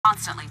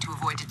constantly to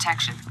avoid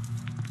detection.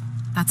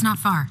 That's not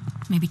far.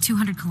 Maybe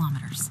 200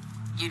 kilometers.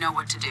 You know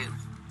what to do.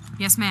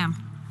 Yes, ma'am.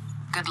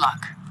 Good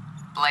luck.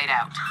 Blade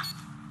out.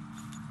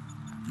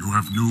 You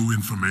have new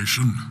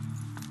information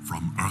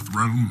from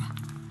Earthrealm?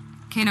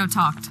 Kano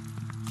talked.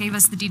 Gave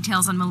us the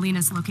details on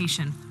Melina's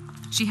location.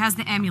 She has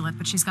the amulet,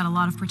 but she's got a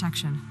lot of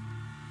protection.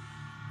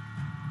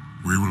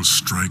 We will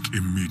strike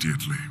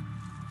immediately.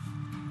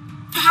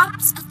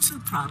 Perhaps a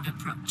two-pronged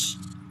approach.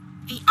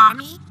 The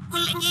army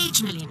will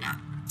engage Melina,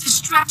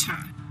 distract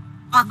her,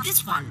 while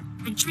this one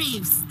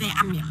retrieves the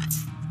amulet.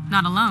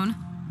 Not alone.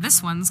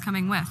 This one's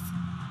coming with.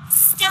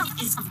 Stealth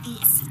is of the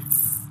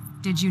essence.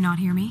 Did you not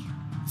hear me?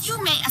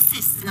 You may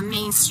assist in the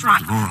main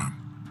strike. VORAH,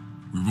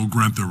 we will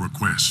grant their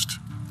request,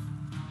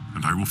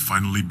 and I will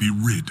finally be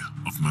rid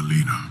of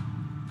Melina.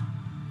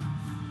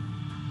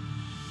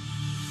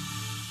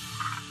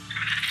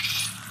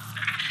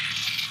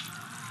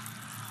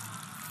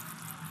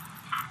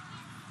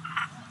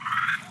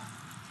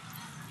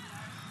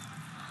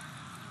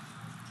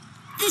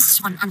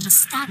 This one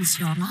understands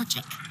your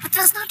logic, but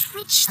does not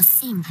reach the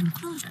same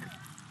conclusion.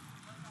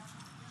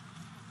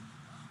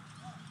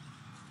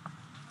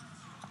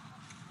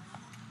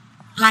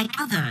 Like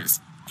others,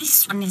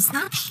 this one is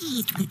not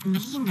pleased with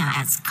Melina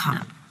as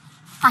Como,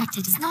 but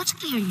it is not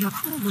clear your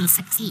crew will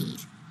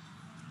succeed.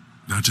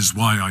 That is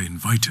why I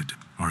invited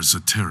our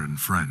Zaterran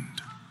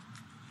friend.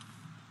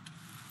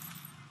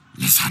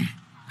 Listen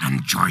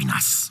and join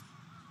us.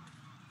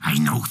 I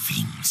know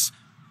things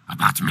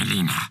about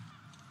Melina.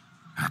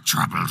 Her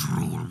troubled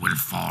rule will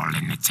fall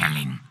in the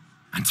telling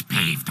and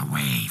pave the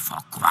way for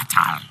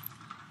Guatal.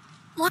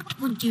 What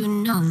would you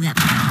know that?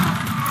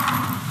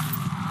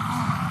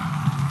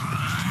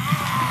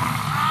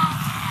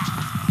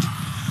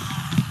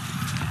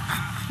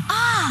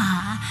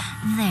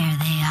 There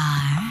they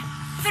are.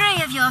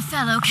 3 of your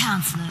fellow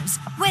counselors,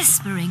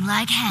 whispering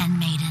like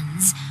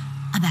handmaidens.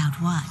 About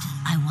what,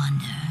 I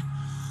wonder?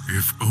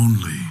 If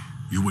only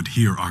you would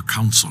hear our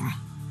counsel.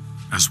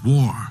 As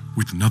war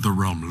with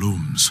Netherrealm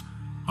looms,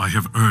 I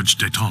have urged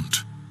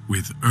detente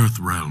with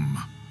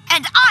Earthrealm.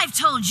 And I've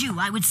told you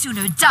I would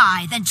sooner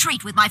die than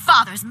treat with my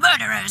father's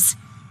murderers.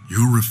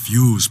 You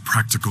refuse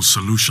practical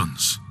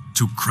solutions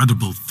to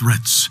credible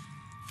threats.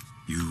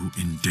 You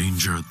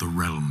endanger the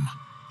realm.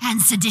 And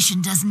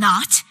sedition does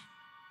not?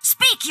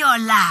 Speak your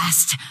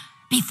last,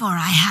 before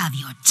I have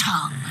your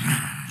tongue.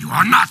 You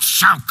are not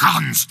Shao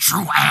Kahn's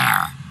true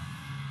heir.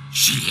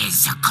 She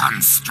is a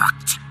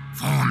construct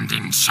formed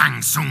in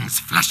Shang Tsung's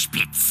flesh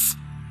pits.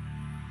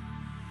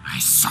 I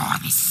saw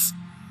this.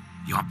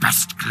 Your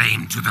best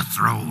claim to the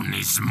throne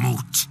is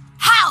moot.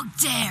 How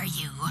dare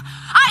you!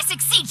 I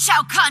succeed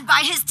Shao Kahn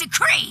by his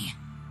decree!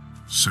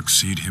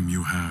 Succeed him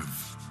you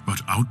have,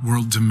 but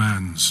Outworld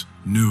demands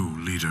new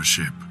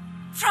leadership.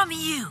 From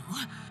you,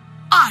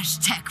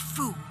 Aztec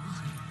fool.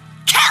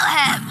 Kill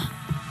him!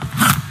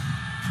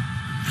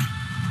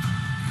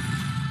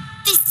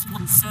 This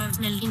one serves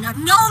Melina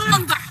no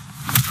longer.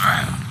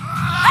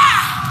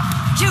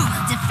 You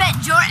will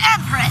defend your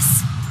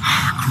empress!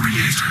 Our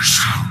creator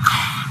Shao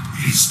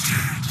Kahn is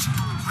dead.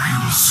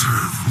 We will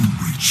serve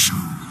whom we choose.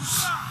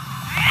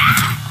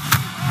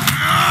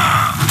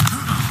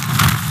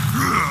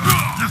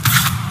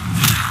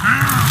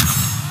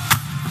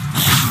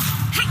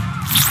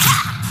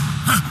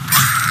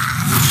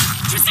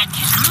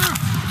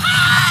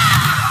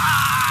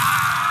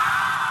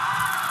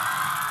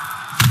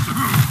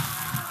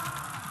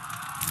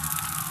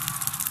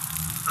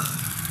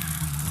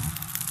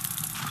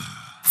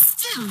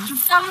 Still, you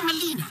follow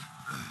Melina.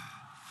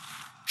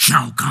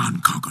 Shao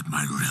Kahn conquered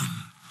my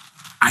realm.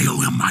 I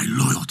owe him my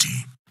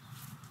loyalty.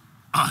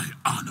 I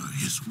honor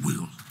his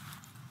will.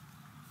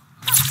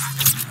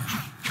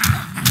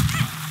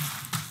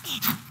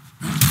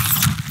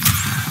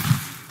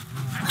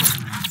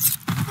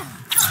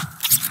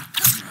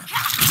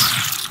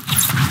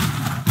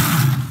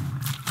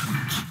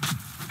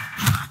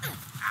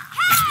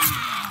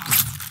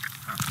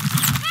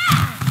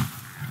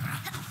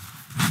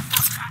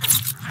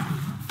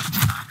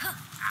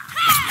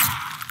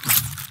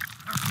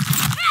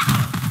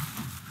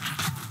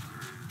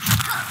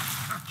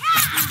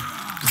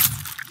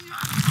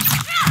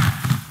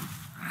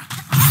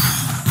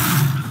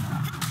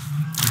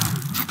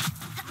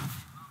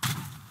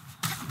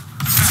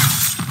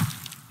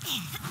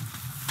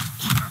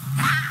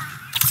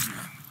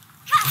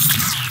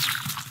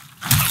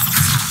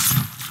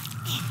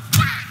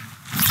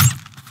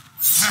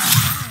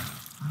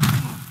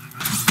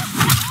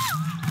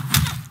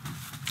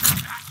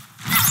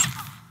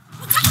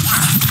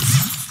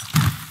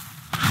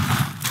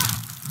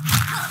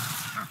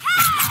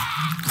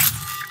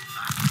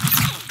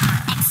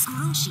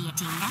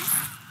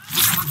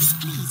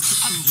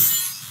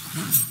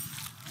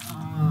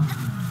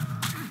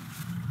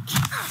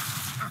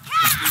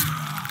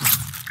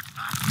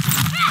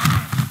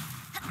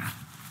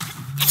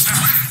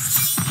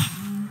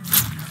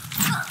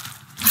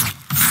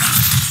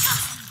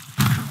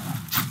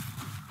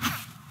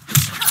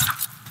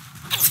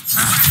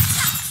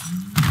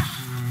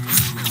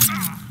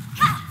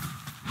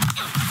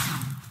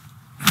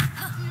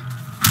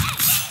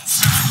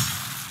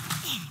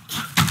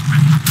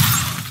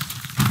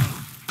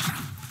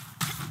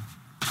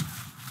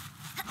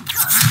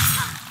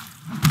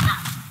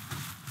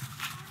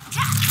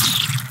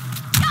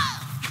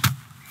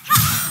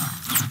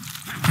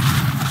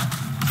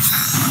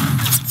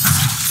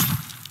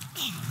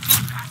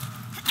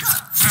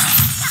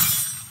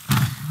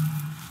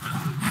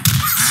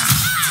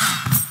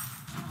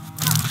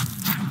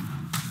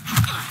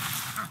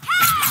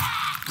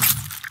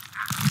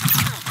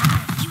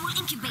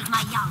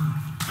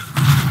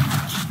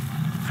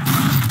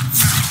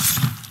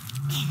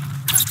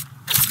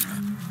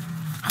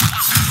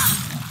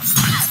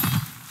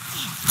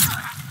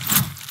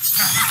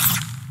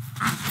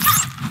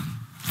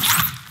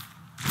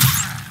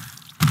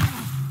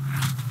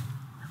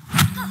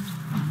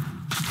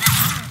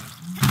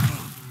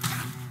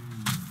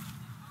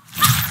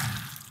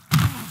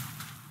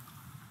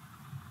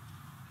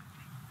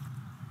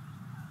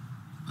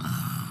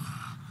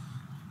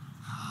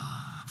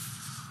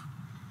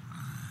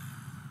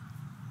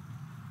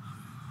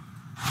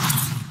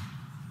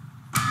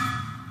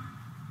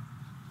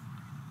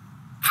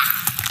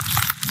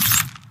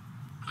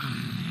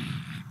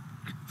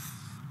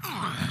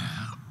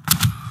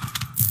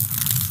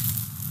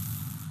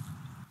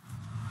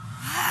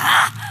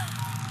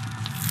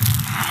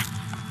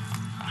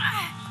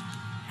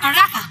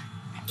 Haga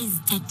is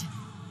dead.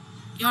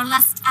 Your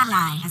last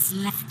ally has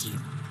left you.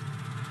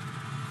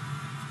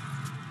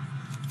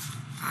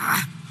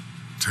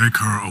 Take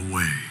her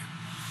away.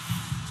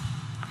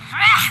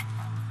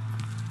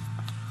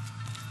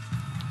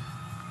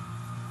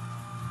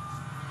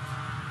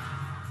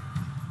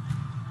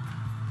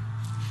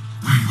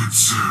 We would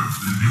serve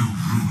the new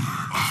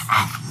ruler of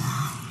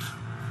Outworld.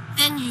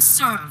 Then you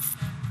serve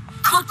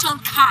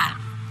Kotal Khan.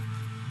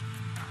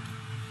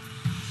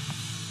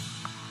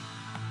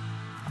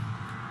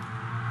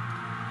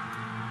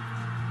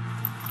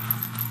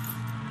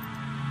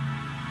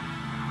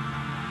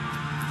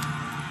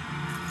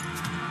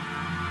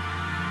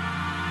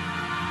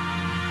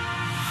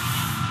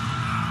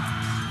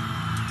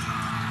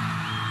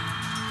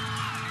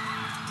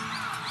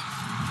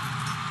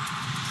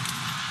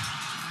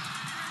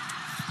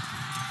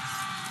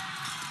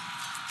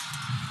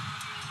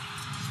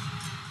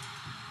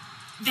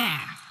 There.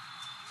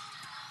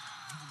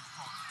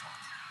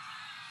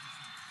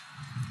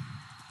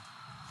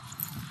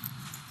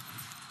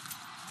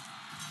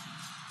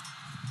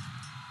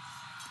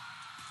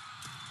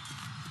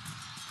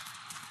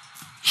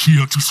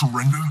 Here to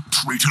surrender,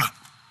 traitor?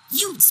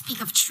 You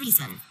speak of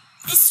treason.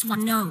 This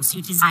one knows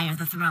you desire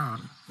the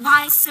throne.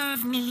 Why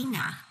serve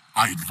Melina?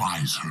 I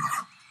advise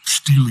her.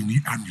 Stealing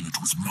the amulet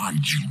was my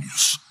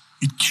genius.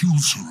 It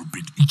kills her a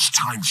bit each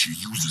time she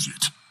uses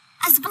it.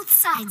 As both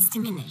sides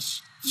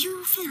diminish,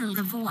 you fill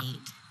the void.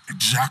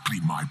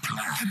 Exactly my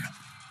plan.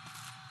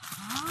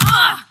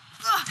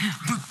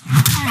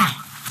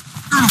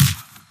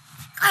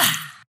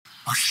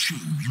 A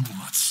shame you will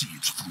not see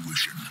its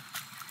fruition.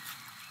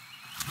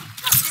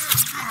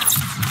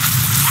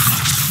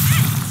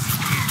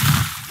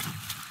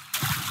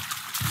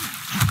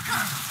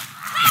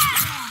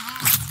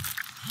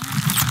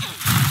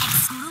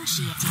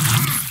 Excruciating.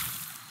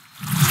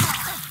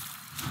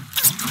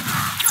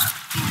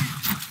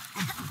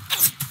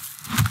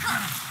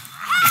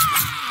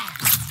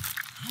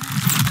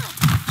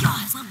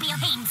 Yours will be a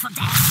painful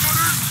death.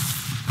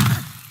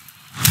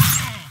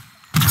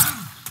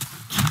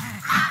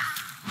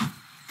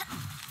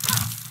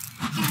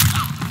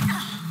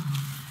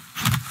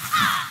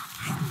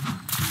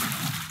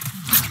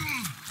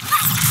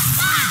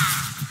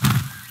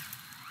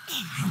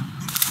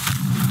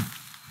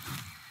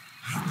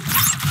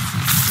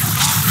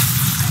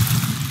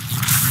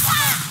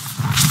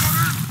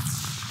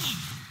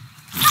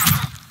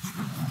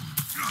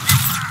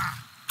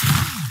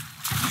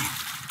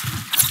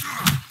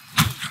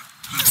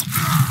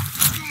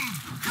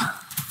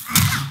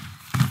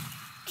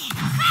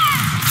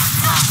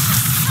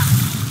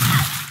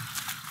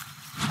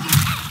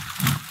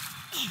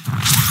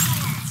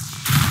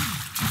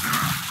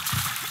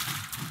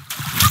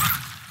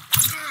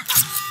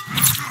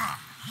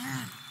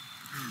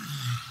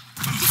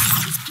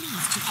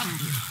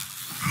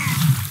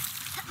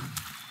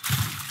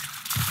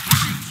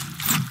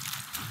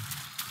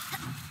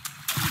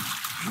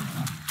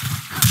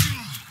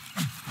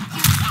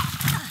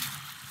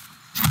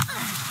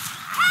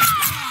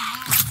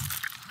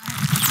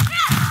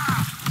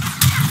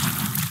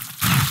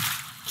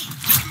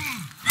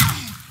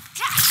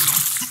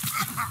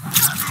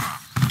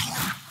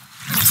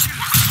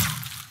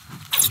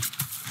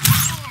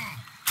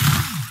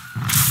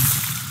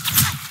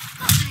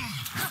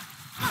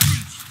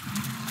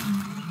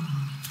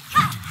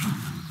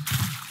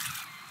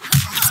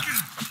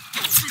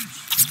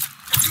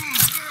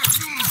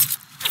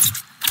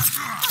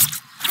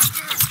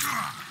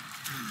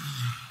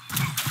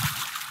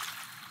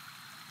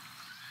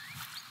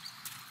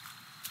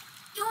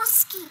 Your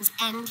schemes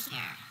end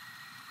here.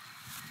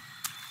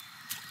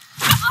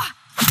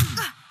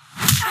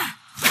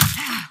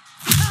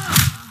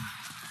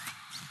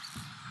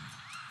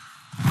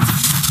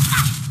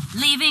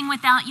 Leaving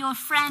without your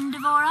friend,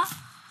 VORAH?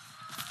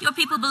 Your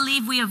people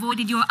believe we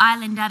avoided your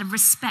island out of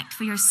respect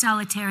for your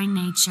solitary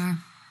nature.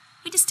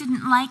 We just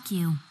didn't like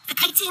you. The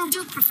Kiting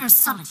do prefer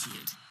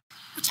solitude,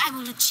 which I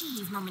will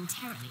achieve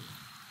momentarily.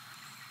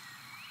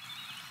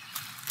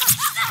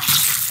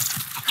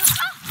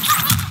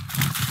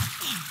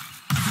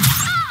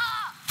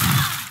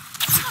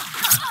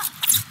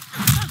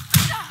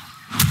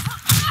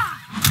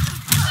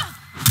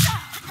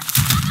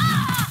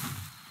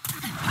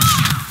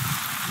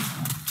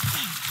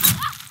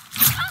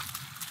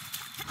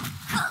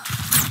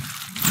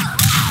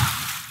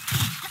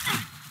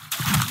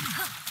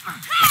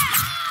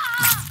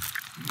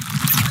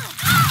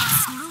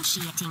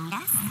 Excruciating,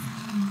 yes?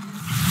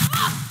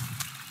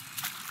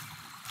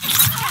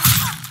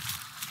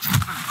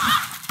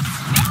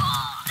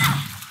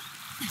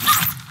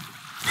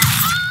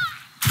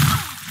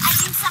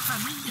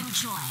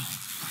 enjoy.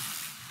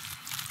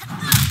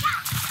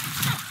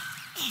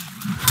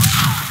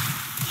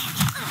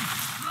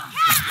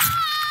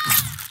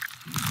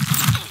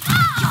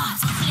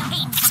 Yours will be a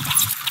painful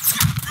death.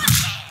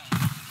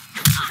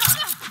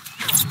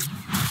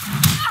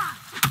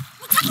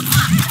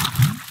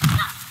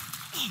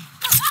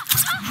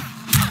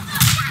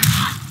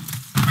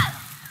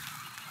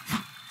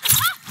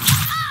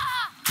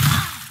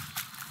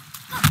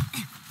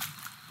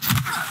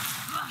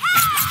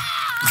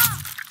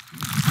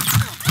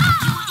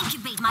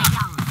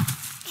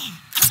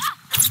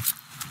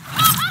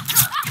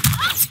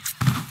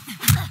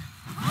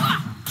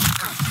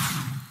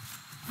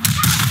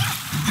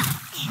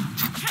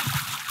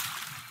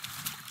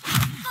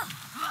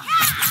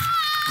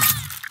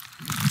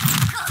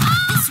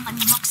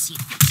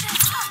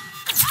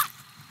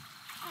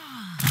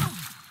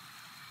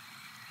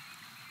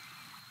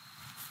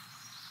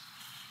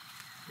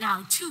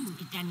 Now 2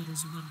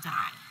 Daniels will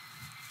die.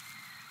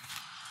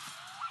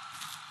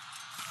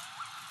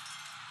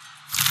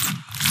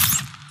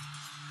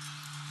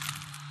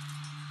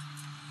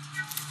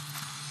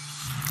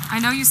 I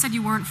know you said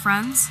you weren't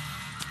friends,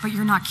 but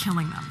you're not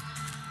killing them.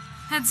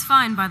 Head's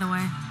fine, by the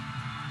way.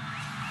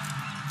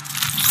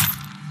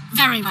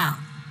 Very well.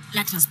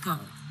 Let us go.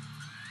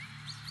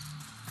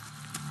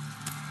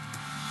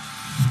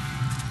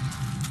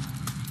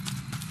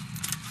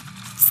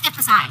 Step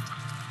aside.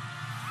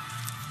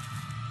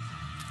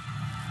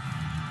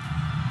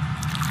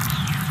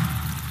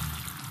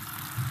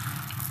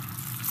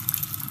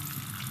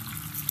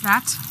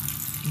 That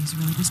is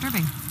really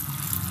disturbing.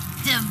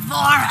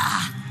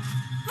 VORAH!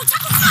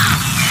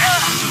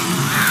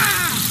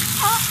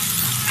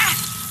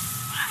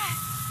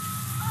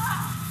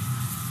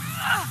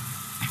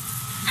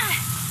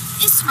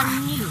 This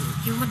one knew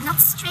you would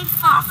not stray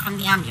far from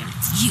the amulet.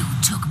 You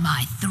took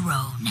my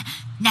throne.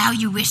 Now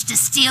you wish to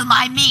steal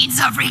my means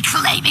of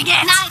reclaiming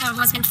it? Neither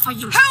was meant for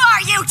you. Who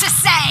are you to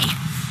say?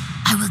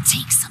 I will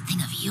take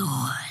something of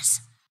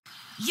yours.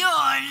 Your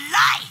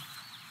life!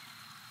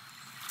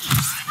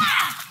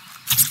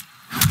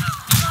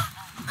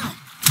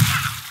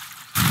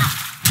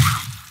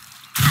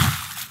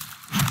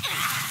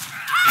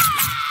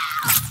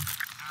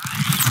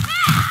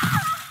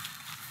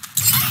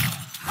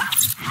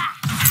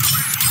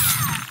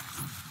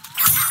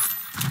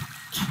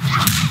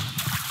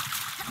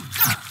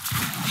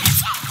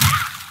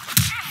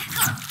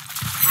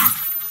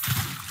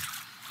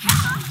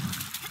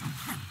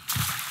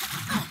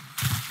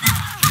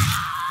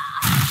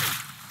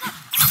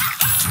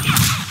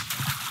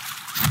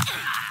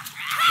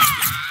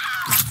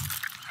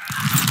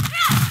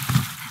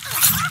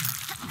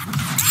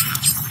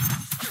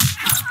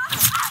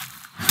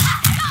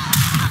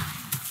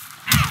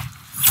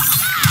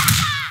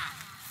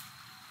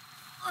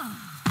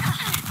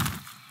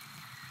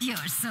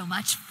 You're so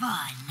much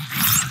fun.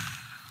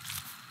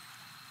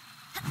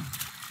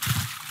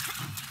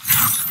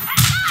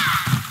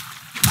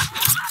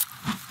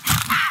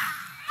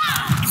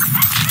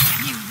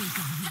 You reek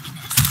of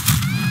weakness.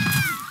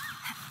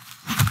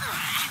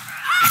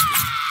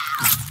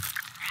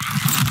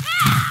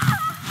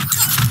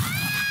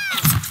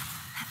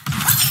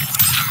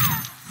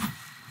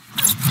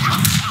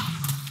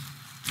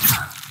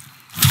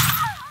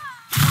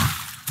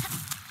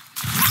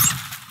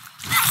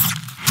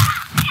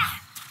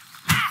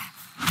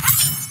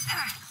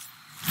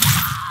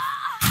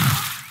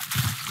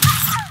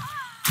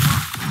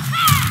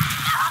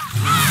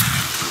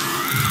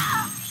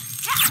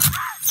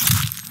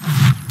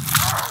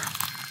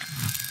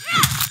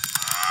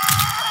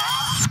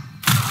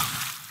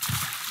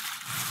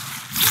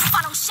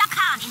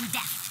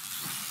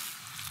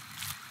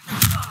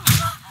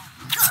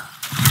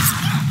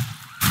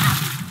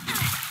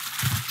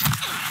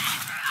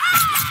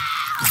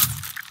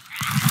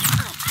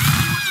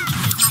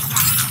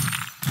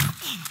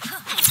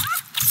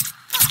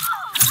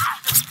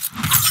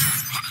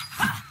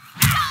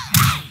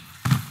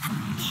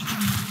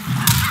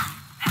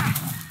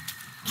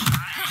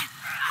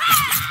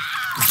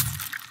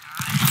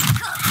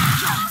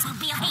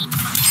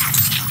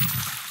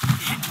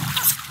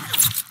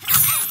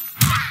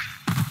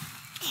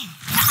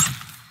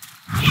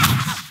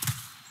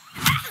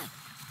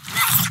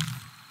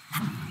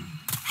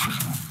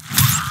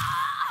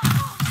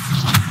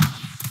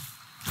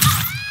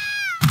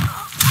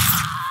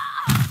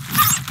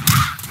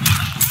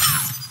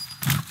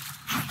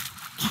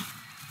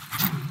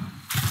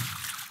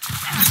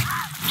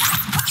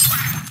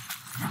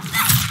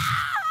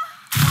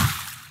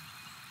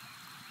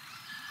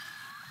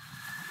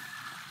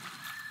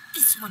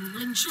 This one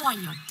will enjoy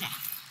your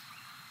death.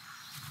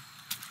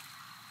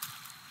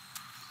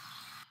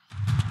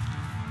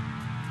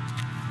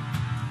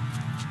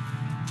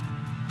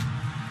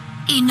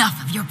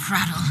 Enough of your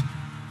prattle.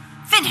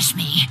 Finish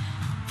me,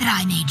 that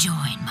I may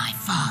join my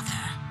father.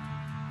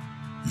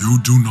 You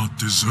do not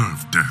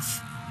deserve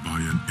death by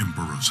an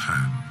emperor's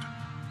hand.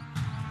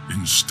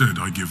 Instead,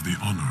 I give the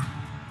honor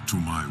to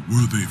my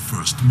worthy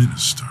first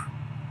minister.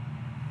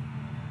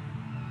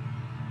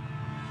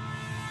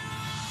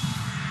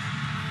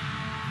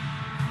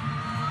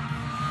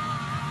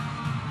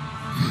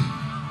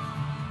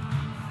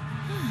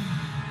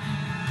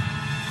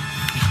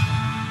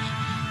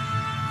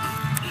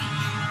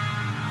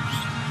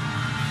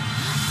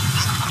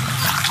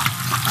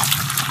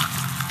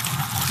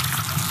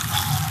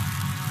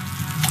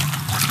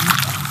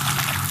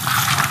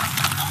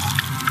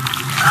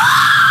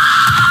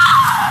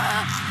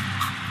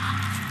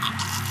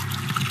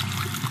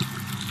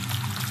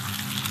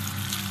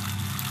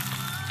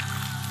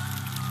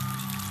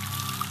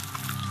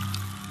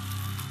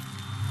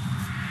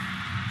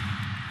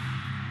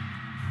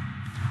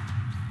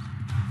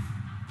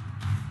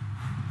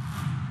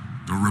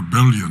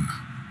 rebellion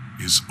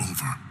is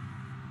over.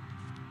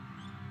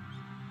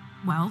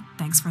 Well,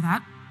 thanks for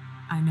that.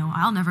 I know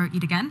I'll never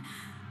eat again.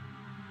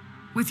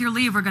 With your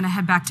leave, we're gonna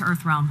head back to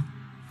Earthrealm.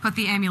 Put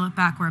the amulet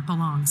back where it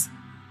belongs.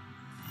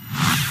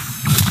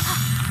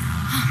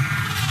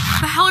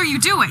 What the hell are you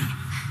doing?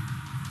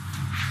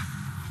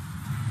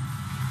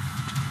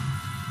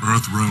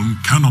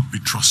 Earthrealm cannot be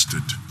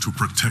trusted to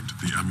protect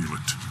the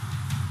amulet.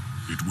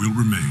 It will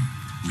remain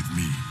with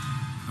me.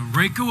 The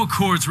Reiko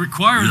Accords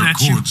require The that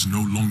you... Accords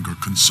no longer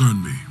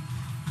concern me,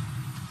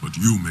 but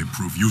you may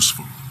prove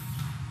useful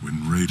when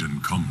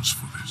Raiden comes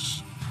for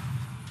this.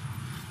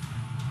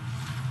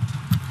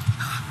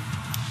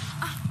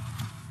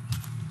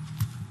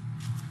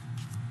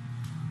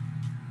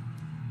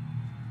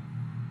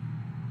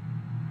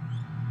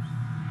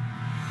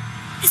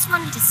 This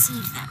won't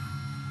deceive them.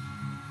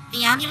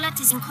 The amulet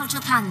is in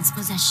Kototan's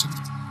possession.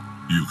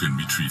 You can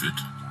retrieve it.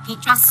 He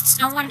trusts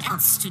no one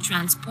else to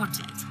transport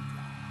it.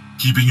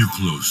 Keeping you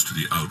close to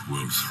the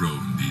Outworld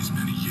throne these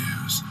many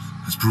years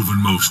has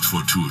proven most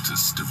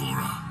fortuitous to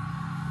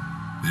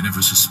VORAH. They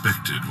never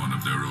suspected one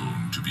of their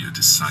own to be a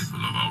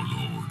disciple of our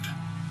Lord.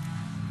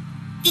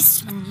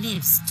 This one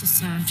lives to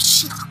serve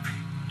Shinnok.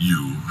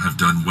 You have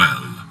done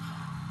well.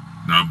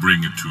 Now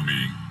bring it to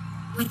me.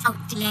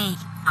 Without delay,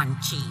 Quan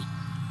Chi.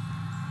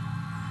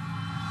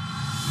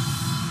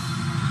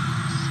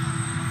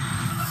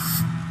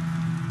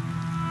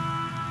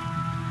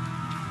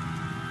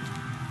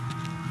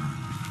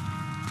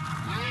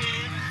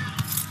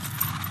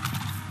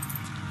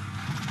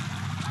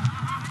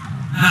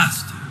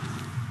 Master,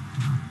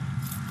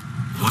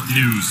 what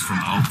news from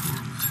Outworld?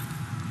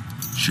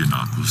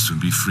 Shinnok will soon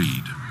be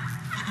freed.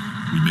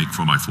 We make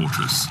for my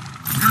fortress.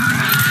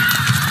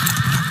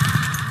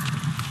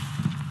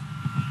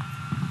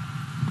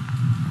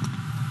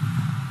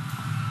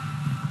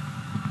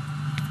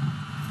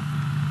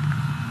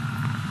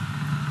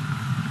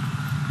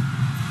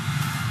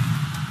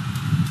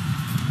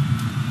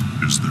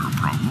 Is there a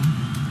problem?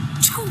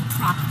 Two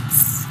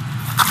problems.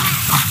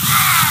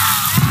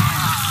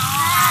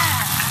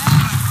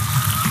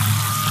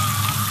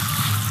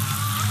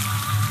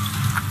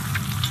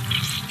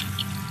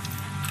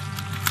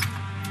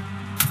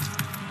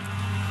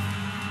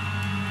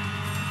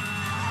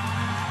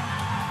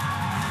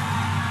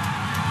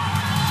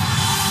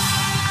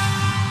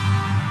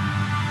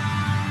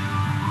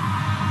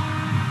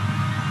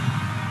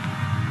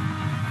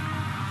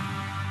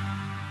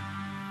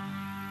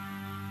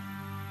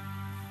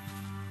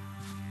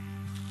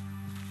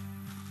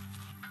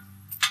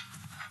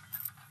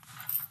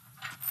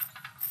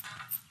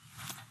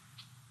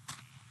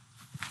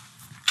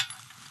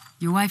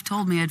 Your wife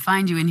told me I'd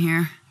find you in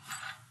here.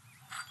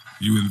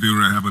 You and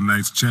Vera have a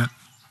nice chat?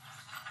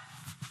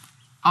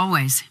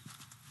 Always.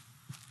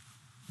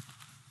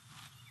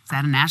 Is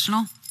that a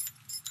national?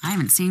 I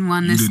haven't seen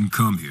one You this... didn't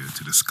come here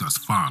to discuss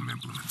farm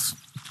implements.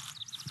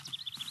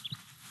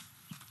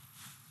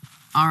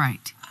 All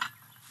right.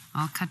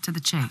 I'll cut to the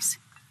chase.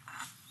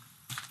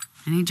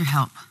 I need your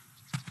help.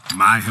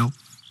 My help?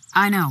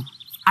 I know.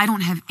 I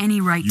don't have any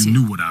right to... You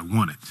knew what I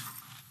wanted.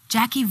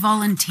 Jackie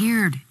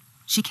volunteered.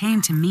 She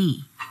came to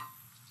me.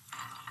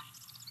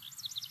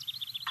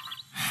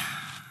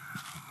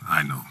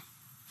 I know.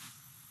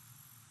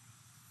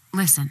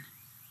 Listen,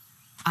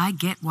 I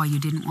get why you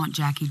didn't want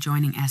Jackie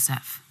joining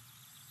SF.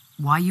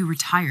 Why you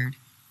retired.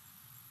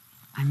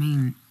 I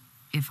mean,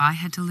 if I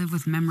had to live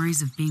with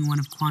memories of being one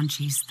of Quan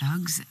Chi's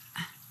thugs,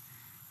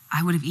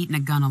 I would have eaten a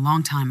gun a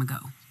long time ago.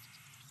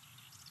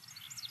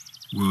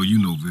 Well, you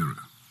know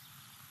Vera.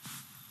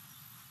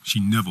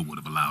 She never would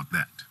have allowed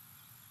that.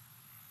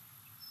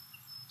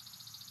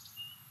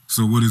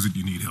 So what is it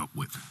you need help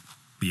with?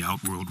 The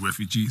Outworld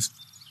refugees?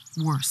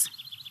 Worse.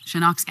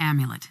 Shinnok's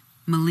amulet.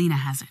 Melina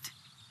has it.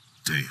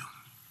 Damn.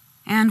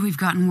 And we've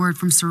gotten word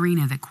from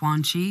Serena that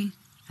Quan Chi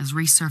has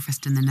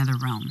resurfaced in the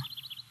Netherrealm.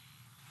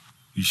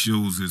 He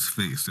shows his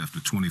face after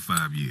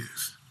 25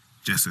 years,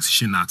 just as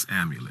Shinnok's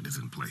amulet is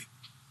in play.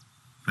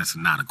 That's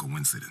not a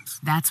coincidence.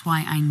 That's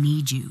why I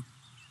need you.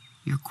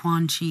 Your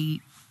Quan Chi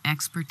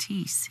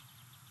expertise.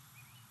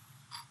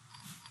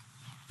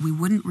 We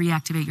wouldn't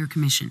reactivate your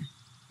commission.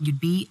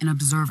 You'd be an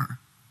observer.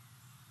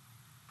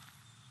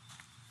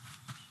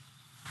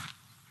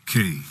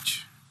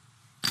 Cage.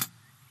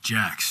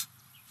 Jax.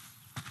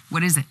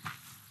 What is it?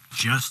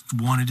 Just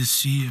wanted to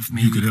see if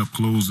maybe... You could help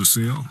close the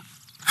sale?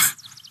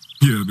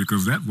 Yeah,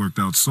 because that worked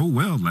out so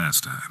well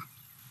last time.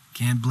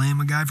 Can't blame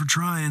a guy for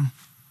trying.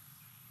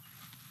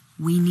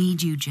 We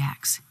need you,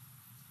 Jax.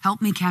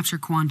 Help me capture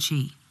Quan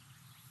Chi.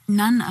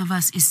 None of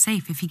us is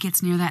safe if he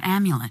gets near that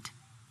amulet.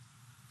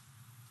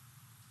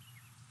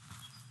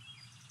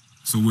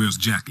 So where's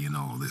Jackie in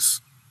all this?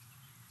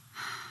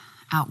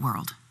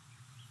 Outworld.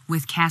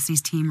 With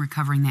Cassie's team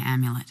recovering the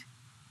amulet.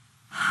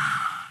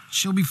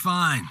 She'll be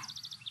fine.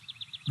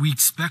 We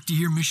expect to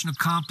hear mission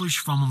accomplished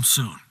from him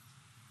soon.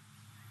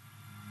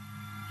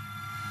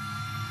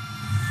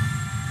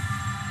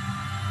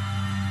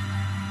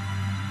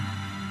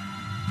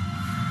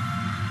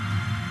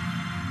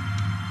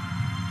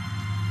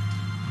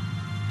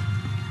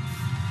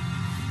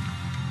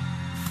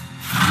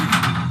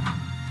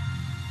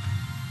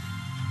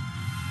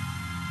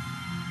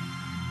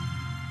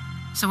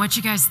 So what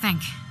you guys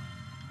think?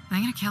 Are they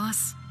gonna kill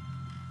us?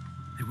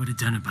 They would have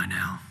done it by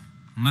now.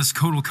 Unless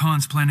Kotal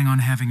Khan's planning on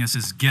having us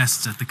as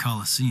guests at the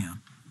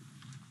Coliseum.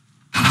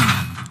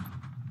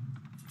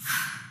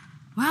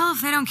 Well,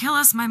 if they don't kill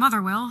us, my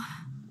mother will.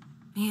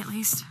 Me, at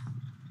least.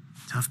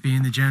 Tough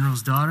being the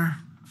general's daughter?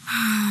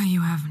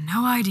 You have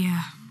no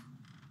idea.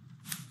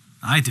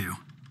 I do.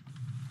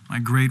 My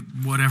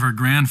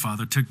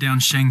great-whatever-grandfather took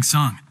down Shang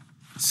Tsung,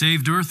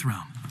 saved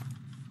Earthrealm.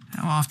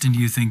 How often do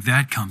you think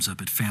that comes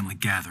up at family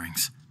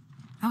gatherings?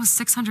 That was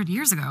 600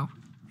 years ago.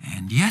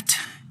 And yet,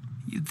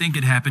 you'd think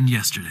it happened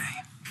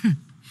yesterday.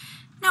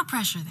 No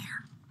pressure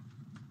there.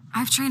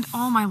 I've trained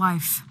all my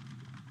life.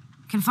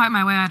 Can fight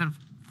my way out of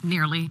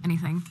nearly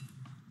anything.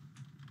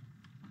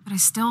 But I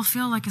still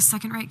feel like a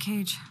second-rate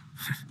cage.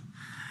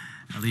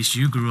 At least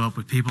you grew up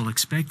with people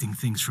expecting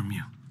things from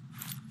you.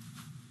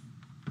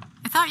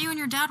 I thought you and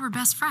your dad were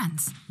best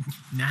friends.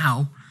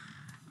 Now,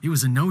 he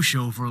was a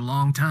no-show for a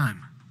long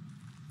time.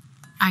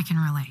 I can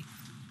relate.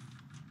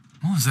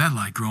 What was that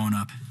like growing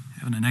up,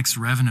 having an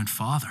ex-revenant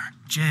father?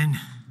 Jen.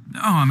 No,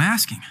 I'm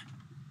asking.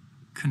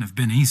 Couldn't have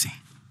been easy.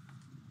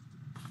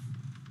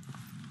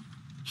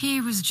 He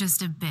was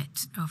just a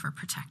bit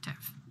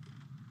overprotective.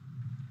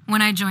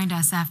 When I joined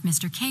SF,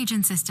 Mr. Cage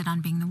insisted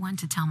on being the one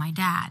to tell my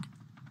dad.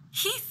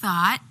 He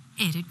thought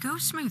it'd go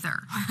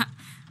smoother.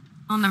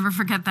 I'll never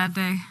forget that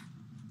day.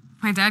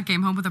 My dad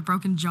came home with a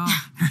broken jaw.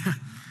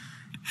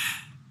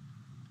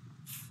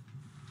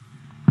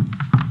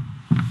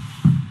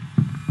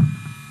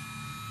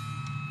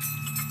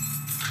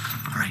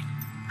 All right,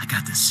 I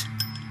got this.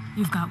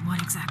 You've got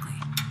what exactly?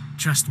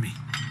 Trust me.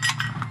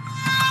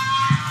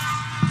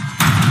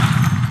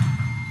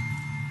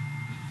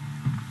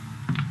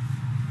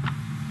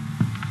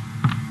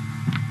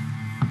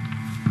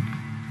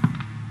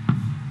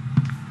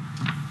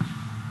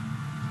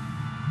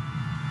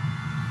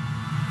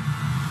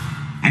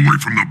 Away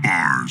from the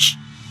bars.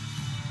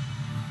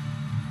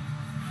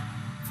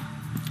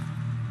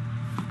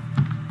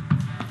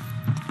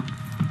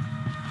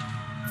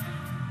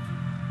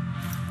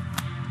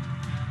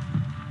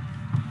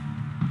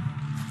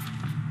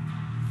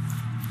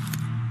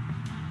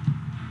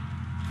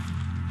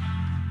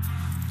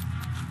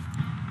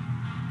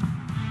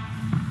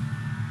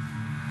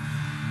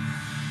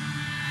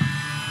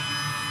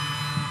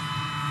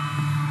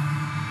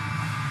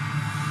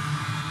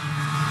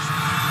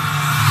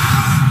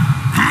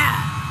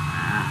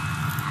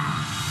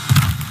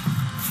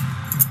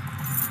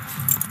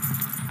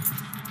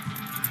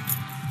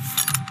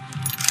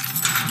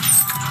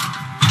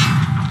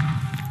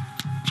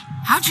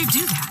 How'd you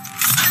do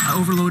that? I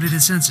overloaded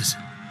his senses.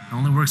 It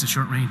only works at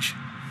short range.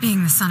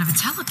 Being the son of a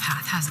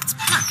telepath has its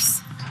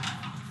perks.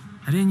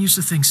 I didn't used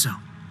to think so.